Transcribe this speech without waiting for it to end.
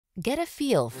Get a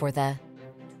feel for the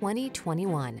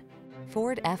 2021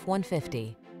 Ford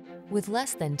F-150. With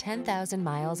less than 10,000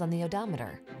 miles on the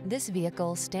odometer, this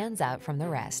vehicle stands out from the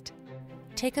rest.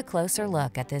 Take a closer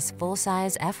look at this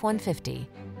full-size F-150.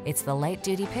 It's the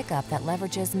light-duty pickup that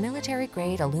leverages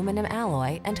military-grade aluminum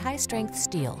alloy and high-strength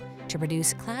steel to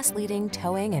produce class-leading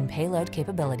towing and payload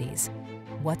capabilities.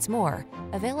 What's more,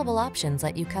 available options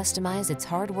let you customize its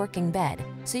hard-working bed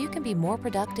so you can be more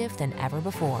productive than ever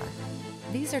before.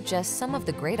 These are just some of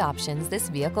the great options this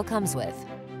vehicle comes with: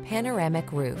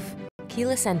 panoramic roof,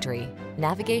 keyless entry,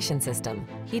 navigation system,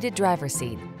 heated driver's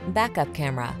seat, backup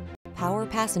camera, power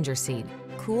passenger seat,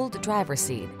 cooled driver's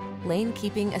seat, lane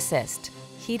keeping assist,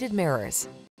 heated mirrors,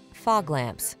 fog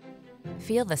lamps.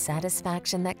 Feel the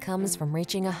satisfaction that comes from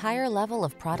reaching a higher level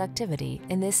of productivity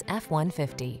in this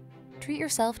F-150. Treat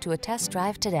yourself to a test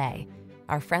drive today.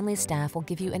 Our friendly staff will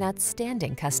give you an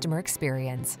outstanding customer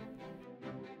experience.